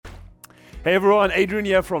Hey everyone, Adrian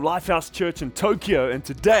here from Lifehouse Church in Tokyo, and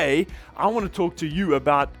today I want to talk to you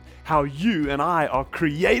about how you and I are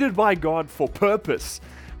created by God for purpose.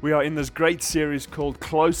 We are in this great series called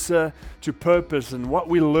Closer to Purpose, and what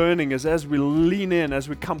we're learning is as we lean in, as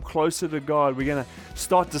we come closer to God, we're going to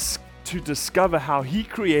start to discover how He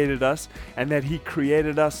created us and that He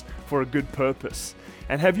created us for a good purpose.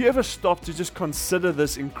 And have you ever stopped to just consider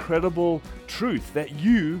this incredible truth that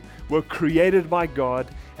you were created by God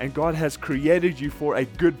and God has created you for a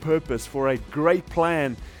good purpose, for a great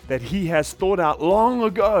plan that He has thought out long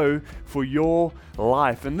ago for your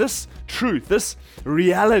life. And this truth, this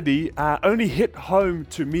reality only hit home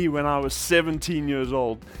to me when I was 17 years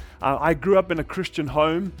old. I grew up in a Christian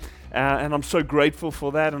home. And I'm so grateful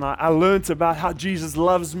for that. And I learned about how Jesus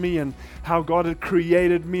loves me and how God had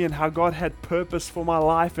created me and how God had purpose for my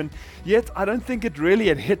life. And yet, I don't think it really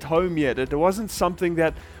had hit home yet. It wasn't something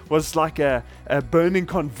that was like a burning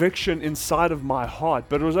conviction inside of my heart.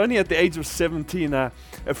 But it was only at the age of 17, a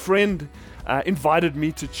friend invited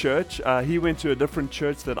me to church. He went to a different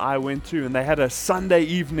church that I went to, and they had a Sunday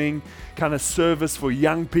evening kind of service for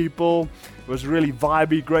young people. It was really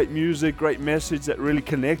vibey, great music, great message that really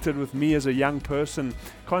connected with me as a young person.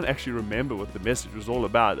 Can't actually remember what the message was all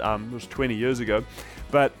about. It was 20 years ago.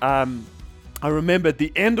 But I remember at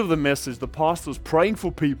the end of the message, the pastor was praying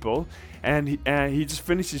for people, and he just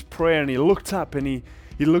finished his prayer, and he looked up, and he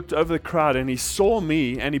looked over the crowd, and he saw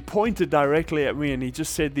me, and he pointed directly at me, and he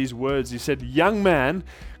just said these words. He said, "Young man,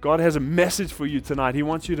 God has a message for you tonight. He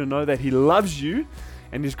wants you to know that He loves you,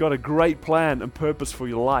 and He's got a great plan and purpose for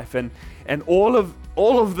your life." And all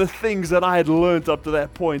of the things that I had learned up to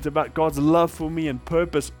that point about God's love for me and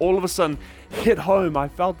purpose, all of a sudden hit home. I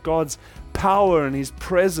felt God's power and His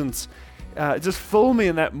presence just fill me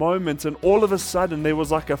in that moment, and all of a sudden there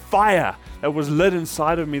was like a fire that was lit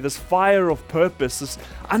inside of me, this fire of purpose, this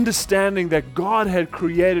understanding that God had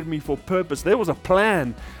created me for purpose. There was a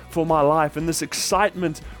plan for my life, and this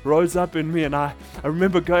excitement rose up in me. And I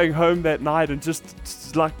remember going home that night and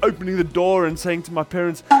just like opening the door and saying to my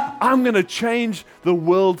parents, "I'm going to change the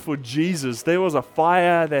world for Jesus." There was a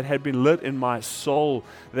fire that had been lit in my soul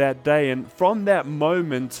that day, and from that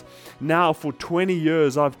moment, now for 20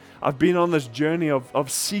 years, I've been on this journey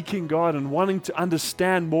of seeking God and wanting to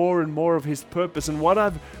understand more and more of His purpose. And what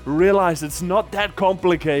I've realized, it's not that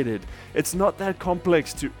complicated. It's not that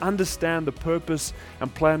complex to understand the purpose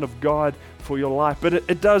and plan of God for your life. But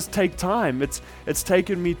it does take time. It's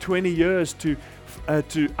taken me 20 years to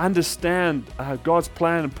understand God's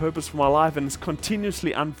plan and purpose for my life, and it's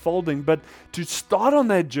continuously unfolding. But to start on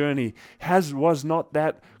that journey was not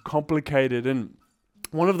that complicated. And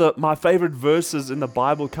one of my favorite verses in the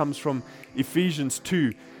Bible comes from Ephesians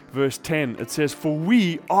 2, verse 10. It says, "For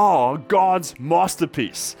we are God's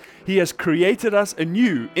masterpiece. He has created us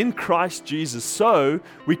anew in Christ Jesus so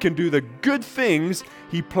we can do the good things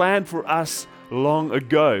He planned for us long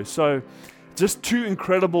ago." So just two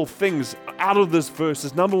incredible things out of this verse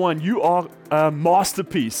is, number one, you are a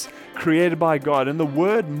masterpiece created by God. And the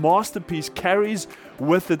word masterpiece carries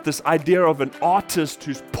with it this idea of an artist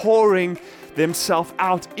who's pouring themselves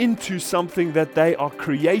out into something that they are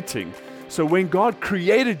creating. So when God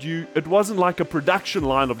created you, it wasn't like a production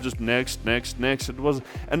line of just next, next, next. It was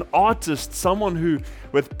an artist, someone who,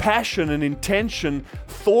 with passion and intention,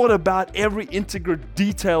 thought about every integral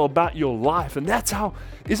detail about your life. And that's how,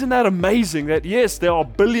 isn't that amazing that yes, there are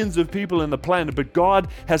billions of people in the planet, but God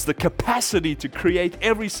has the capacity to create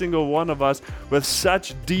every single one of us with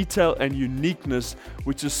such detail and uniqueness,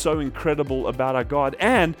 which is so incredible about our God.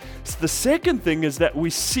 And the second thing is that we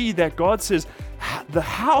see that God says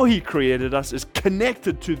how He created us is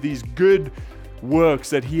connected to these good works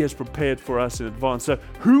that He has prepared for us in advance. So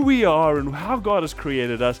who we are and how God has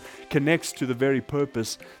created us connects to the very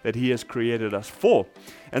purpose that He has created us for.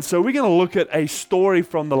 And so we're going to look at a story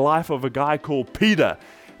from the life of a guy called Peter.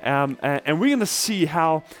 And we're going to see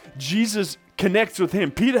how Jesus connects with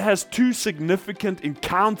him. Peter has two significant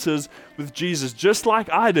encounters with Jesus, just like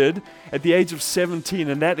I did at the age of 17.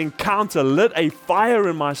 And that encounter lit a fire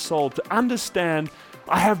in my soul to understand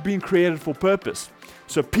I have been created for purpose.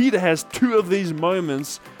 So Peter has two of these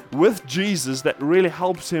moments with Jesus that really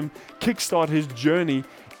helps him kickstart his journey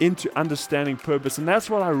into understanding purpose. And that's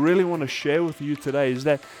what I really want to share with you today, is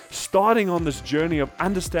that starting on this journey of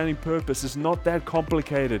understanding purpose is not that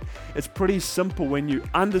complicated. It's pretty simple when you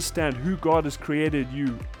understand who God has created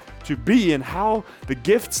you to be and how the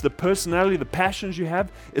gifts, the personality, the passions you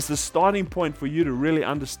have is the starting point for you to really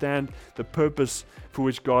understand the purpose for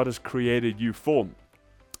which God has created you for.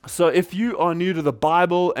 So if you are new to the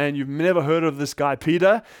Bible and you've never heard of this guy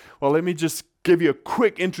Peter, well, let me just give you a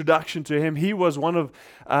quick introduction to him. He was one of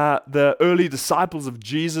the early disciples of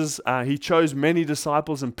Jesus. He chose many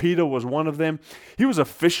disciples, and Peter was one of them. He was a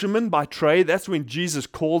fisherman by trade. That's when Jesus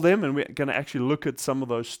called him, and we're going to actually look at some of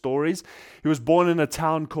those stories. He was born in a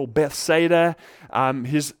town called Bethsaida.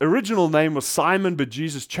 His original name was Simon, but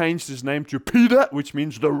Jesus changed his name to Peter, which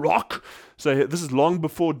means the rock. So this is long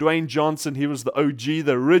before Dwayne Johnson. He was the OG.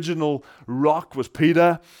 The original rock was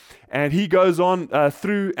Peter. And he goes on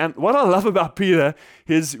through, and what I love about Peter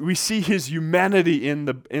is we see his humanity in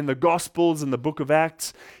the Gospels, in the book of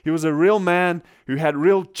Acts. He was a real man who had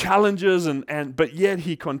real challenges, but yet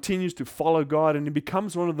he continues to follow God, and he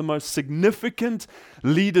becomes one of the most significant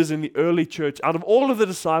leaders in the early church. Out of all of the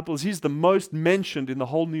disciples, he's the most mentioned in the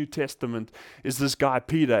whole New Testament, is this guy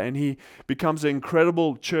Peter, and he becomes an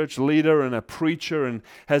incredible church leader and a preacher and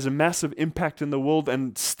has a massive impact in the world.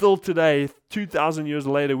 And still today, 2,000 years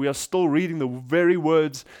later, we are still reading the very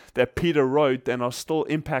words that Peter wrote and are still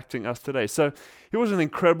impacting us today. So he was an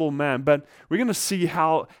incredible man, but we're going to see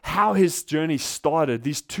how his journey started,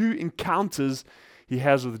 these two encounters he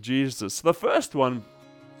has with Jesus. The first one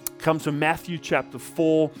comes from Matthew chapter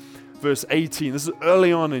 4, verse 18. This is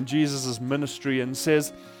early on in Jesus' ministry, and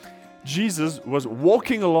says, Jesus was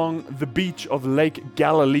walking along the beach of Lake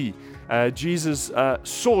Galilee. Jesus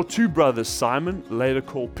saw two brothers, Simon, later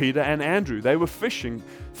called Peter, and Andrew. They were fishing,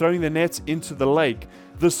 throwing their nets into the lake.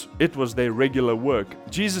 It was their regular work.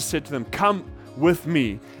 Jesus said to them, "Come with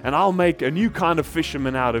me, and I'll make a new kind of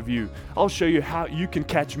fisherman out of you. I'll show you how you can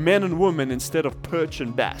catch men and women instead of perch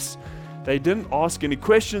and bass." They didn't ask any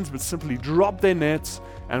questions, but simply dropped their nets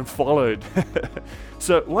and followed.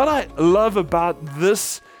 So what I love about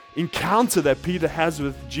this encounter that Peter has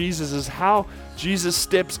with Jesus is how Jesus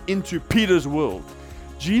steps into Peter's world.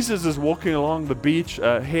 Jesus is walking along the beach,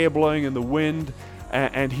 hair blowing in the wind,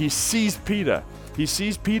 and he sees Peter. He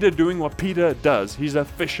sees Peter doing what Peter does. He's a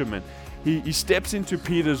fisherman. He steps into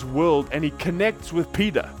Peter's world, and he connects with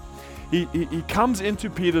Peter. He comes into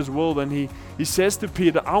Peter's world, and he says to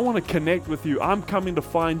Peter, "I want to connect with you. I'm coming to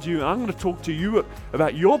find you. I'm going to talk to you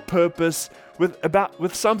about your purpose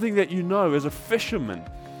with something that you know as a fisherman."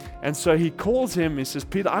 And so he calls him. He says,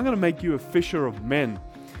 "Peter, I'm going to make you a fisher of men."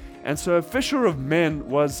 And so a fisher of men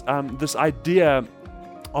was this idea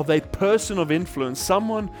of a person of influence,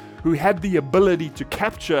 someone who had the ability to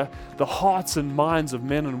capture the hearts and minds of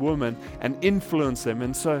men and women and influence them.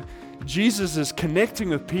 And so Jesus is connecting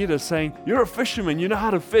with Peter, saying, "You're a fisherman, you know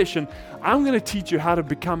how to fish, and I'm going to teach you how to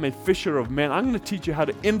become a fisher of men. I'm going to teach you how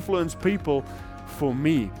to influence people for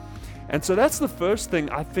me." And so that's the first thing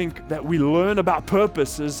I think that we learn about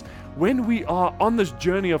purpose, is when we are on this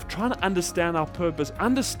journey of trying to understand our purpose,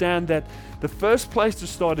 understand that the first place to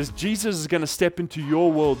start is Jesus is going to step into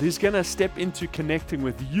your world. He's going to step into connecting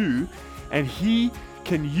with you, and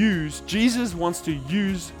Jesus wants to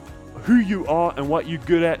use who you are and what you're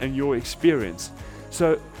good at and your experience.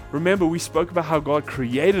 So remember, we spoke about how God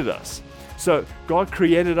created us. So God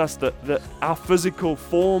created us, our physical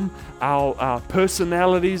form, our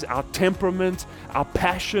personalities, our temperament, our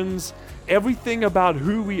passions. Everything about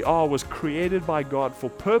who we are was created by God for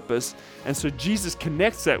purpose. And so Jesus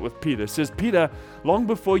connects that with Peter. Says, "Peter, long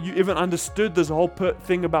before you even understood this whole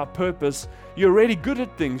thing about purpose, you're already good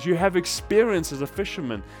at things. You have experience as a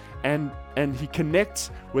fisherman." And he connects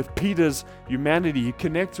with Peter's humanity. He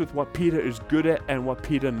connects with what Peter is good at and what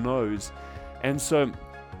Peter knows. And so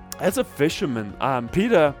as a fisherman,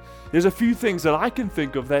 Peter, there's a few things that I can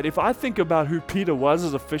think of that if I think about who Peter was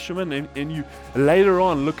as a fisherman, and you later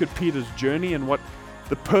on look at Peter's journey and what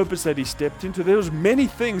the purpose that he stepped into, there was many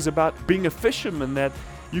things about being a fisherman that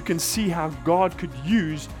you can see how God could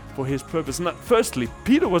use for his purpose. Now, firstly,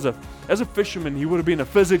 Peter as a fisherman, he would have been a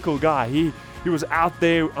physical guy. He was out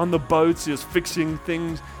there on the boats. He was fixing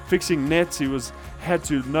things, fixing nets. He had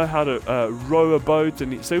to know how to row a boat,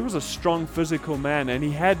 and so he was a strong physical man, and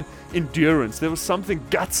he had endurance. There was something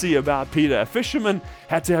gutsy about Peter. A fisherman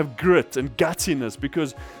had to have grit and gutsiness,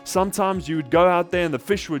 because sometimes you would go out there and the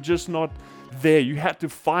fish were just not there. You had to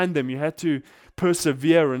find them. You had to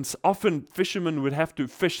persevere, and often fishermen would have to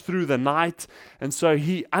fish through the night. And so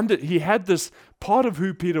he had this part of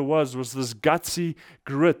who Peter was this gutsy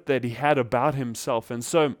grit that he had about himself. And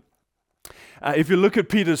so if you look at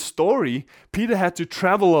Peter's story, Peter had to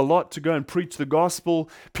travel a lot to go and preach the gospel.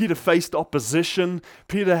 Peter faced opposition.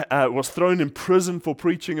 Peter was thrown in prison for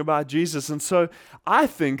preaching about Jesus. And so I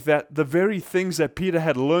think that the very things that Peter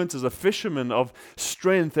had learned as a fisherman of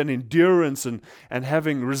strength and endurance and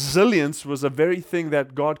having resilience was a very thing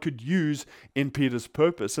that God could use in Peter's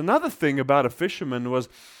purpose. Another thing about a fisherman was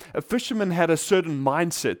a fisherman had a certain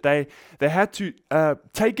mindset. They had to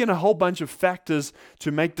take in a whole bunch of factors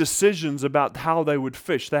to make decisions about about how they would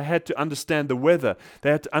fish. They had to understand the weather.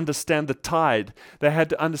 They had to understand the tide. They had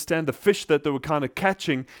to understand the fish that they were kind of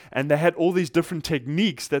catching, and they had all these different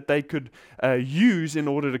techniques that they could use in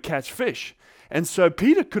order to catch fish. And so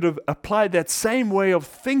Peter could have applied that same way of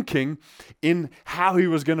thinking in how he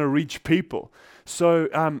was going to reach people. So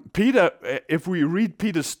Peter, if we read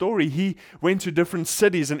Peter's story, he went to different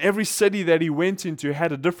cities, and every city that he went into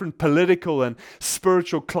had a different political and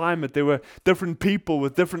spiritual climate. There were different people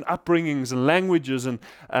with different upbringings and languages and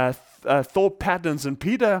thought patterns, and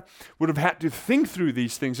Peter would have had to think through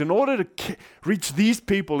these things in order to reach these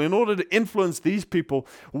people, in order to influence these people.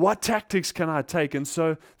 What tactics can I take? And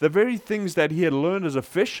so the very things that he had learned as a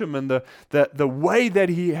fisherman, the way that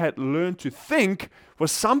he had learned to think,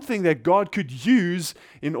 was something that God could use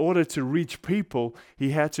in order to reach people. He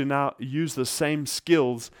had to now use the same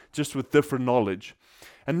skills, just with different knowledge.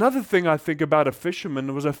 Another thing I think about a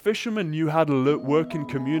fisherman was a fisherman knew how to work in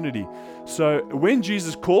community. So when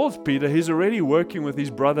Jesus calls Peter, he's already working with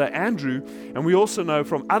his brother Andrew. And we also know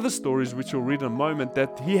from other stories, which we'll read in a moment,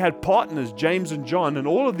 that he had partners, James and John, and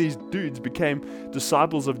all of these dudes became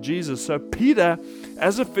disciples of Jesus. So Peter,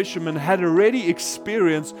 as a fisherman, had already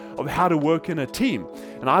experience of how to work in a team.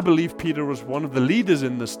 And I believe Peter was one of the leaders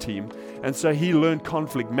in this team. And so he learned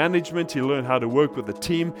conflict management, he learned how to work with a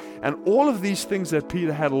team, and all of these things that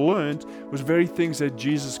Peter had learned was very things that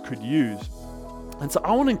Jesus could use. And so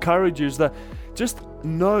I want to encourage you is that just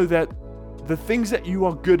know that the things that you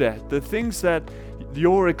are good at, the things that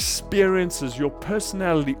your experiences, your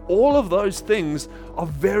personality, all of those things are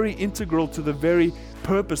very integral to the very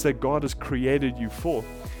purpose that God has created you for.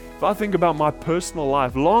 If I think about my personal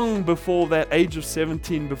life, long before that age of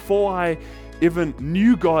 17, before I even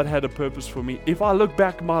knew God had a purpose for me, if I look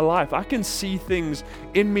back at my life, I can see things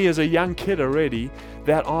in me as a young kid already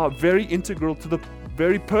that are very integral to the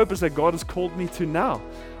very purpose that God has called me to now.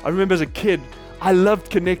 I remember as a kid, I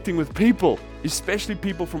loved connecting with people, especially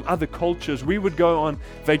people from other cultures. We would go on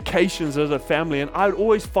vacations as a family, and I'd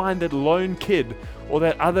always find that lone kid or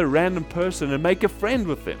that other random person and make a friend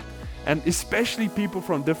with them. And especially people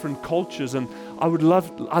from different cultures, and I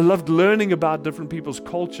loved learning about different people's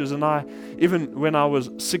cultures. And even when I was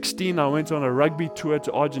 16, I went on a rugby tour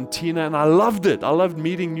to Argentina, and I loved it. I loved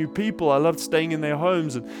meeting new people. I loved staying in their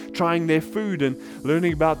homes and trying their food and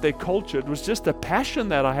learning about their culture. It was just a passion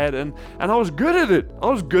that I had, and I was good at it. I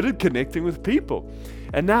was good at connecting with people.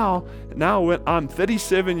 And now when I'm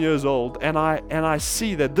 37 years old, and I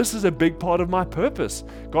see that this is a big part of my purpose.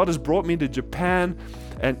 God has brought me to Japan.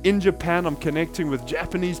 And in Japan, I'm connecting with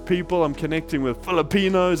Japanese people. I'm connecting with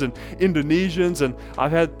Filipinos and Indonesians, and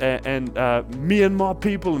I've had Myanmar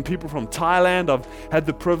people and people from Thailand. I've had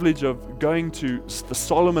the privilege of going to the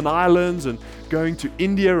Solomon Islands and going to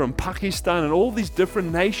India and Pakistan and all these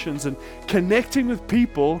different nations and connecting with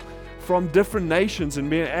people from different nations and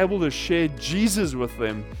being able to share Jesus with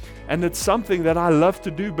them. And it's something that I love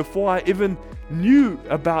to do. Before I even knew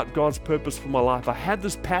about God's purpose for my life, I had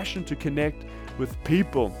this passion to connect with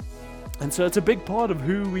people. And so it's a big part of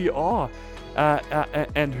who we are,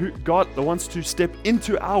 and who God wants to step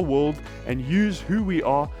into our world and use who we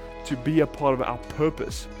are to be a part of our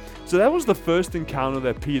purpose. So that was the first encounter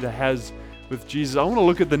that Peter has with Jesus. I want to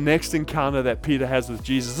look at the next encounter that Peter has with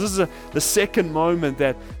Jesus. This is the second moment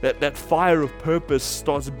that fire of purpose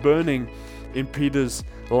starts burning in Peter's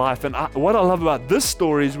life. And what I love about this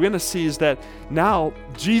story is we're going to see is that now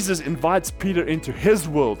Jesus invites Peter into his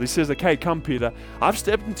world. He says, okay, come Peter, I've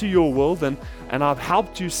stepped into your world and I've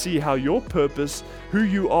helped you see how your purpose, who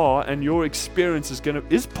you are, and your experience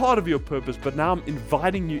is part of your purpose, but now I'm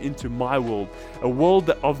inviting you into my world, a world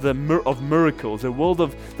of miracles, a world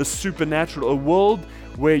of the supernatural, a world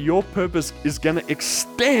where your purpose is going to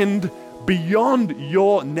extend beyond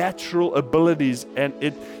your natural abilities, and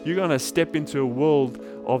you're going to step into a world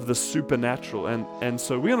of the supernatural. And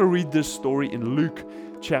so we're going to read this story in Luke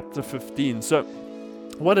chapter 15. So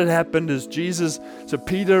what had happened is so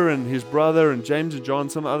Peter and his brother and James and John,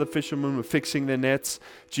 some other fishermen, were fixing their nets.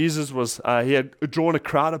 Jesus he had drawn a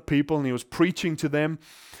crowd of people and he was preaching to them.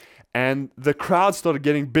 And the crowd started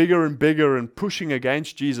getting bigger and bigger and pushing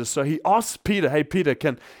against Jesus. So he asked Peter, hey Peter,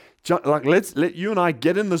 let's let you and I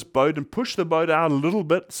get in this boat and push the boat out a little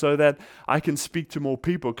bit so that I can speak to more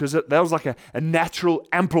people. Because that was like a natural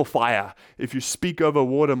amplifier. If you speak over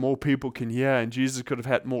water, more people can hear, and Jesus could have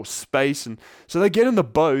had more space. And so they get in the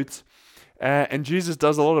boat, and Jesus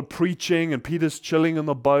does a lot of preaching, and Peter's chilling in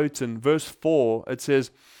the boat. And verse 4, it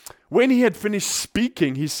says, when he had finished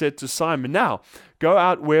speaking, he said to Simon, now go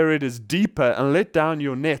out where it is deeper and let down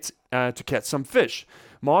your nets to catch some fish.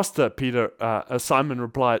 Master, Simon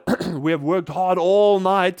replied, we have worked hard all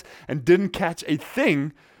night and didn't catch a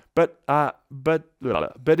thing, But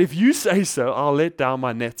if you say so, I'll let down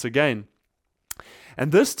my nets again."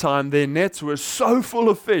 And this time their nets were so full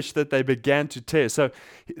of fish that they began to tear. So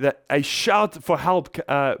that a shout for help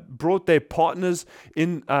brought their partners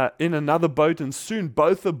in another boat, and soon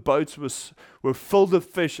both the boats were filled with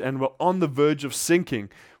fish and were on the verge of sinking.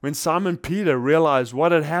 When Simon Peter realized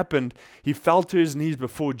what had happened, he fell to his knees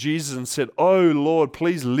before Jesus and said, "Oh Lord,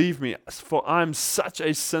 please leave me, for I am such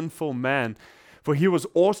a sinful man." For he was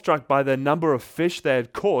awestruck by the number of fish they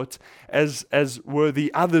had caught, as were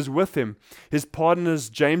the others with him. His partners,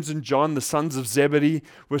 James and John, the sons of Zebedee,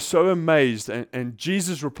 were so amazed. And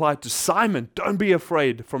Jesus replied to Simon, "Don't be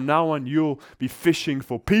afraid. From now on, you'll be fishing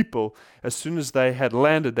for people." As soon as they had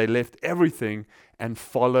landed, they left everything and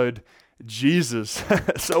followed Jesus.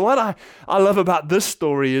 So what I love about this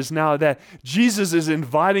story is now that Jesus is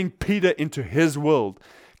inviting Peter into his world.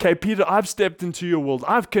 Okay, Peter, I've stepped into your world.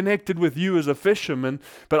 I've connected with you as a fisherman,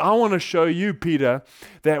 but I want to show you, Peter,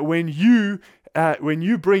 that when you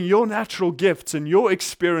bring your natural gifts and your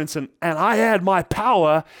experience, and I add my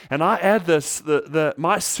power, and I add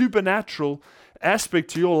my supernatural aspect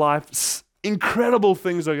to your life, incredible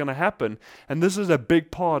things are going to happen. And this is a big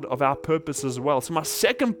part of our purpose as well. So my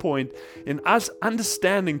second point in us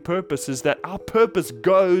understanding purpose is that our purpose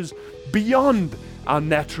goes beyond our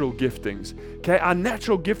natural giftings. Okay, our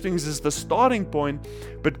natural giftings is the starting point,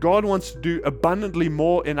 but God wants to do abundantly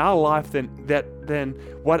more in our life than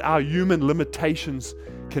what our human limitations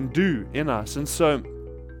can do in us.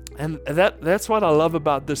 And that's what I love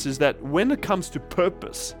about this, is that when it comes to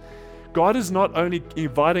purpose, God is not only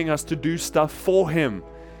inviting us to do stuff for Him,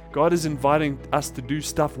 God is inviting us to do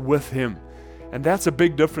stuff with Him. And that's a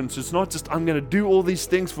big difference. It's not just, I'm going to do all these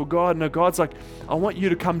things for God. No, God's like, I want you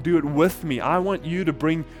to come do it with me. I want you to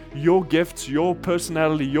bring your gifts, your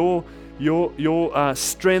personality, your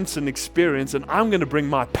strengths and experience, and I'm going to bring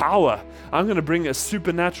my power. I'm going to bring a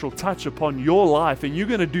supernatural touch upon your life, and you're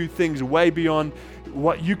going to do things way beyond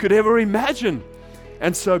what you could ever imagine.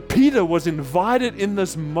 And so Peter was invited in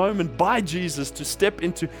this moment by Jesus to step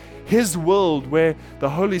into his world, where the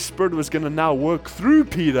Holy Spirit was going to now work through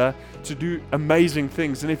Peter to do amazing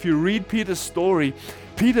things. And if you read Peter's story,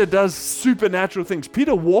 Peter does supernatural things.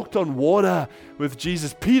 Peter walked on water with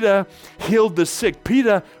Jesus. Peter healed the sick.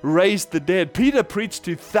 Peter raised the dead. Peter preached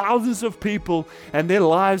to thousands of people, and their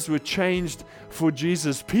lives were changed for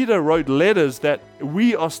Jesus. Peter wrote letters that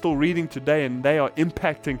we are still reading today, and they are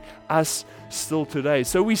impacting us still today.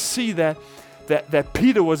 So we see that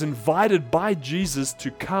Peter was invited by Jesus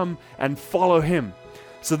to come and follow him.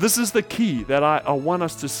 So this is the key that I want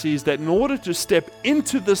us to see, is that in order to step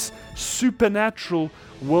into this supernatural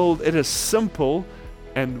world, it is simple.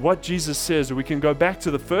 And what Jesus says, we can go back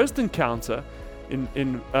to the first encounter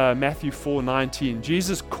in Matthew 4:19.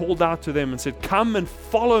 Jesus called out to them and said, "Come and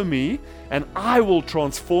follow me, and I will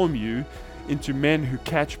transform you into men who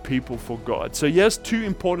catch people for God." So here's two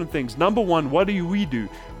important things. Number one, what do we do?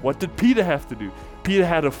 What did Peter have to do? Peter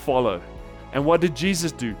had to follow. And what did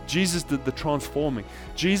Jesus do? Jesus did the transforming.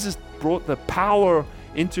 Jesus brought the power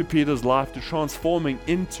into Peter's life to transform him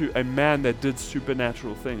into a man that did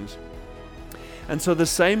supernatural things. And so the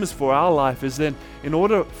same is for our life, is then in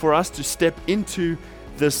order for us to step into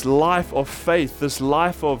this life of faith, this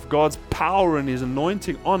life of God's power and His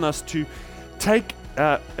anointing on us to take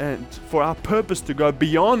and for our purpose to go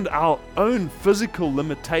beyond our own physical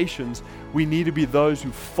limitations, we need to be those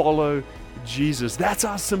who follow Jesus. That's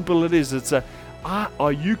how simple it is.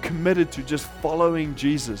 Are you committed to just following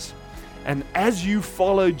Jesus? And as you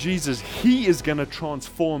follow Jesus, He is going to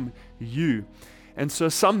transform you. And so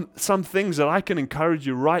some things that I can encourage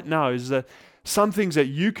you right now is that some things that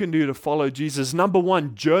you can do to follow Jesus. Number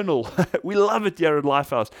one, journal. We love it here at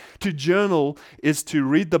Lifehouse. To journal is to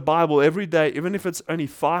read the Bible every day, even if it's only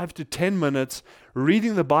 5 to 10 minutes,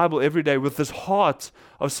 reading the Bible every day with this heart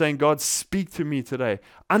of saying, "God, speak to me today."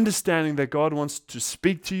 Understanding that God wants to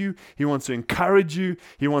speak to you. He wants to encourage you.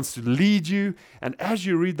 He wants to lead you. And as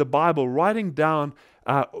you read the Bible, writing down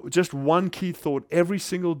just one key thought every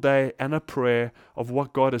single day and a prayer of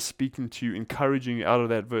what God is speaking to you, encouraging you out of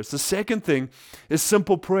that verse. The second thing is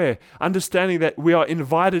simple prayer, understanding that we are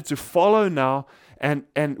invited to follow now, and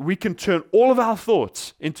we can turn all of our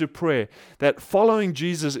thoughts into prayer. That following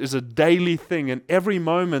Jesus is a daily thing, and every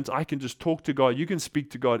moment I can just talk to God. You can speak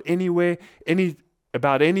to God anywhere,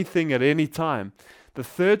 about anything at any time. The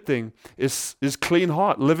third thing is clean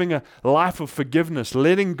heart, living a life of forgiveness,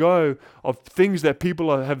 letting go of things that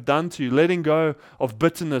people have done to you, letting go of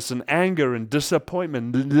bitterness and anger and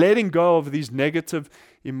disappointment, letting go of these negative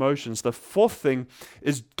emotions. The fourth thing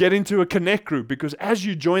is get into a connect group, because as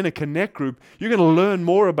you join a connect group, you're going to learn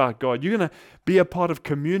more about God. You're going to be a part of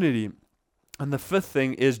community. And the fifth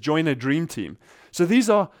thing is join a dream team. So these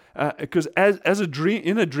are, because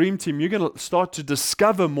in a dream team, you're going to start to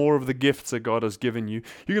discover more of the gifts that God has given you.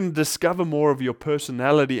 You're going to discover more of your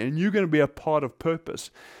personality, and you're going to be a part of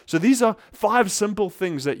purpose. So these are 5 simple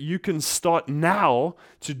things that you can start now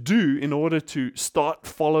to do in order to start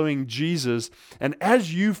following Jesus. And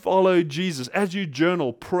as you follow Jesus, as you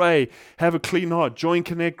journal, pray, have a clean heart, join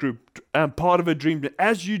connect group, part of a dream,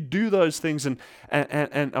 as you do those things and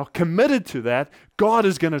are committed to that, God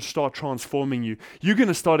is going to start transforming you. You're going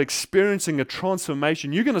to start experiencing a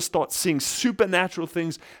transformation. You're going to start seeing supernatural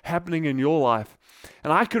things happening in your life.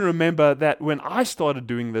 And I can remember that when I started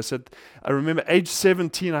doing this, I remember age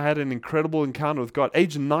 17, I had an incredible encounter with God.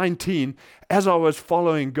 Age 19, as I was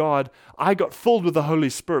following God, I got filled with the Holy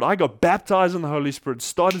Spirit. I got baptized in the Holy Spirit,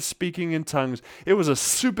 started speaking in tongues. It was a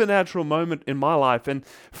supernatural moment in my life. And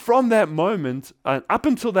from that moment, up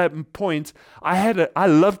until that point, I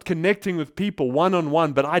loved connecting with people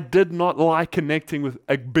one-on-one, but I did not like connecting with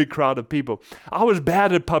a big crowd of people. I was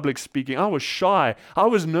bad at public speaking. I was shy. I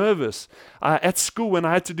was nervous. At school, when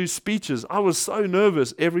I had to do speeches, I was so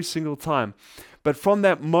nervous every single time. But from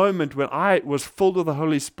that moment when I was filled with the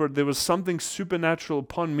Holy Spirit, there was something supernatural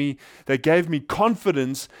upon me that gave me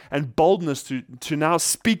confidence and boldness to now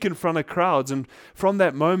speak in front of crowds. And from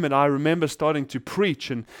that moment, I remember starting to preach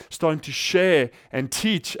and starting to share and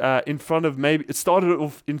teach in front of it started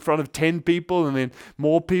off in front of 10 people and then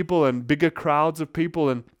more people and bigger crowds of people.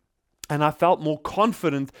 And I felt more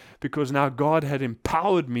confident because now God had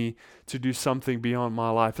empowered me to do something beyond my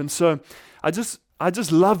life. And so I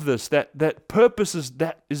just love this, that purpose is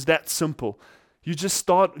that simple. You just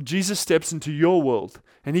start, Jesus steps into your world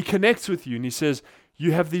and he connects with you and he says,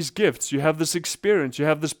 you have these gifts, you have this experience, you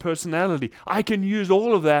have this personality. I can use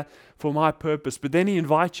all of that for my purpose. But then he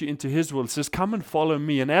invites you into his world, says, come and follow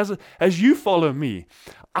me. And as you follow me,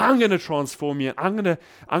 I'm going to transform you. And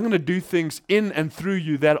I'm going to do things in and through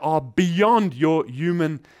you that are beyond your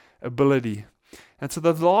human ability. And so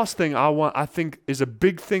the last thing I think is a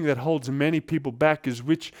big thing that holds many people back,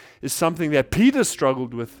 which is something that Peter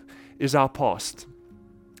struggled with, is our past.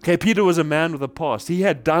 Okay, Peter was a man with a past. He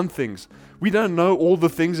had done things. We don't know all the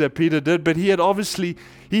things that Peter did, but he had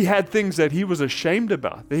things that he was ashamed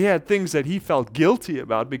about. He had things that he felt guilty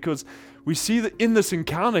about, because we see that in this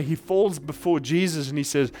encounter, he falls before Jesus and he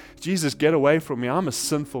says, Jesus, get away from me. I'm a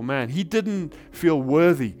sinful man. He didn't feel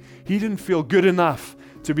worthy. He didn't feel good enough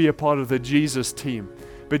to be a part of the Jesus team.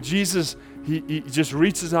 But Jesus, he just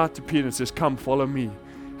reaches out to Peter and says, come, follow me.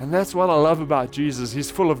 And that's what I love about Jesus. He's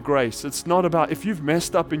full of grace. It's not about, if you've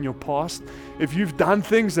messed up in your past, if you've done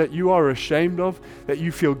things that you are ashamed of, that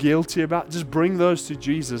you feel guilty about, just bring those to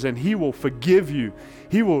Jesus and he will forgive you.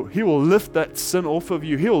 He will lift that sin off of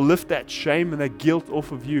you. He will lift that shame and that guilt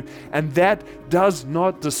off of you. And that does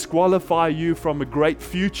not disqualify you from a great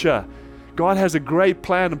future. God has a great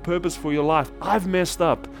plan and purpose for your life. I've messed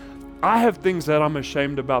up. I have things that I'm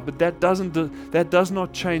ashamed about, but that does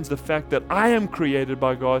not change the fact that I am created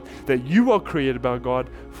by God, that you are created by God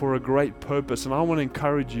for a great purpose. And I want to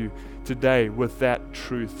encourage you today with that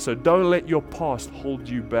truth. So don't let your past hold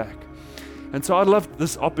you back. And so I'd love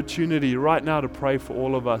this opportunity right now to pray for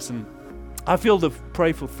all of us. And I feel to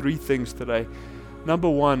pray for 3 things today. Number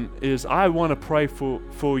 1 is I want to pray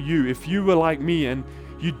for you. If you were like me and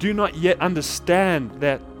you do not yet understand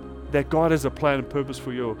that God has a plan and purpose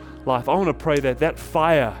for your life, I want to pray that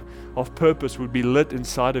fire of purpose would be lit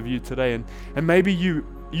inside of you today. And maybe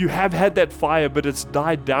you have had that fire, but it's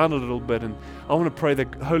died down a little bit. And I want to pray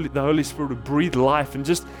that the Holy Spirit would breathe life. And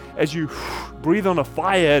just as you breathe on a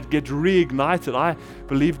fire, it gets reignited. I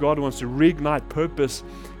believe God wants to reignite purpose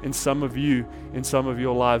in some of you, in some of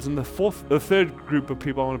your lives. And the third group of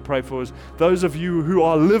people I want to pray for is those of you who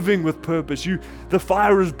are living with purpose. The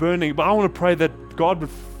fire is burning, but I want to pray that God would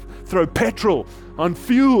throw petrol on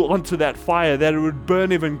fuel onto that fire, that it would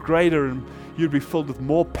burn even greater and you'd be filled with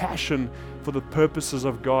more passion for the purposes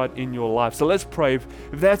of God in your life. So let's pray. If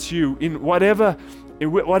that's you, in whatever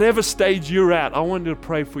stage you're at, I want to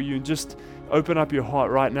pray for you and just open up your heart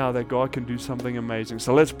right now that God can do something amazing.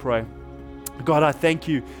 So let's pray. God, I thank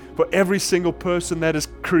you for every single person that is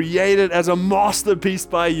created as a masterpiece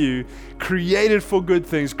by you, created for good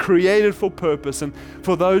things, created for purpose. And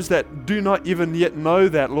for those that do not even yet know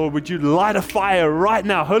that, Lord, would you light a fire right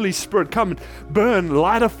now? Holy Spirit, come and burn,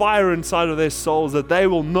 light a fire inside of their souls, that they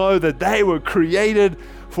will know that they were created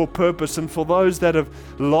for purpose. And for those that have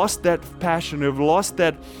lost that passion, who have lost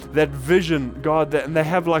that vision, God, and they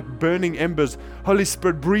have like burning embers, Holy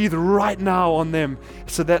Spirit, breathe right now on them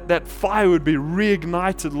so that fire would be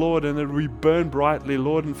reignited, Lord, and it would be burned brightly,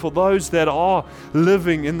 Lord. And for those that are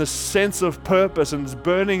living in the sense of purpose and it's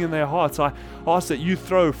burning in their hearts, I ask that you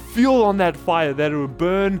throw fuel on that fire, that it will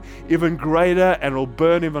burn even greater and it will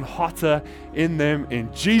burn even hotter in them.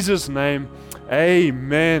 In Jesus' name,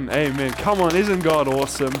 amen. Amen. Come on, isn't God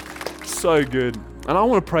awesome? So good. And I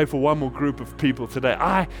want to pray for one more group of people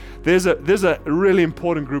today. There's a really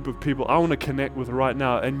important group of people I want to connect with right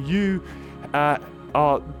now. And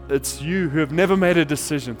it's you who have never made a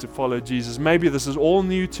decision to follow Jesus. Maybe this is all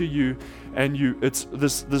new to you, and it's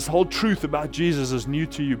this whole truth about Jesus is new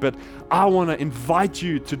to you. But I want to invite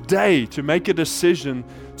you today to make a decision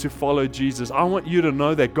to follow Jesus. I want you to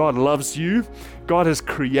know that God loves you. God has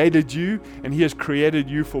created you, and He has created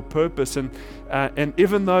you for purpose. And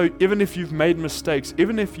even if you've made mistakes,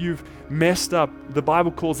 even if you've messed up, the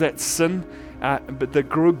Bible calls that sin. But the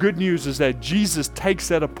good news is that Jesus takes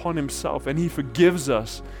that upon Himself, and He forgives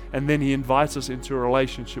us, and then He invites us into a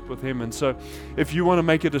relationship with Him. And so if you want to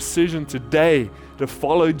make a decision today to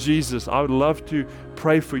follow Jesus, I would love to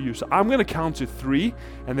pray for you. So I'm going to count to 3,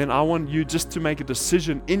 and then I want you just to make a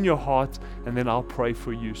decision in your heart, and then I'll pray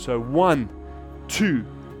for you. So 1, 2,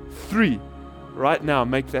 3. Right now,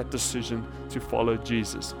 make that decision to follow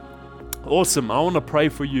Jesus. Awesome. I want to pray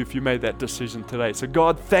for you if you made that decision today. So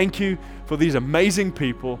God, thank you for these amazing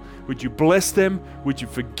people. Would you bless them? Would you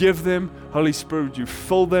forgive them? Holy Spirit, would you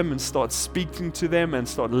fill them and start speaking to them and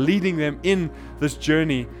start leading them in this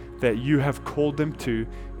journey that you have called them to.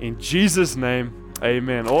 In Jesus' name,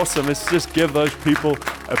 amen. Awesome. Let's just give those people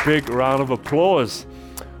a big round of applause.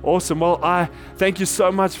 Awesome. Well, I thank you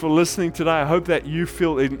so much for listening today. I hope that you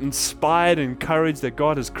feel inspired and encouraged that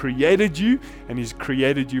God has created you, and He's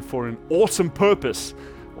created you for an awesome purpose.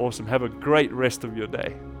 Awesome. Have a great rest of your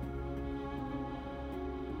day.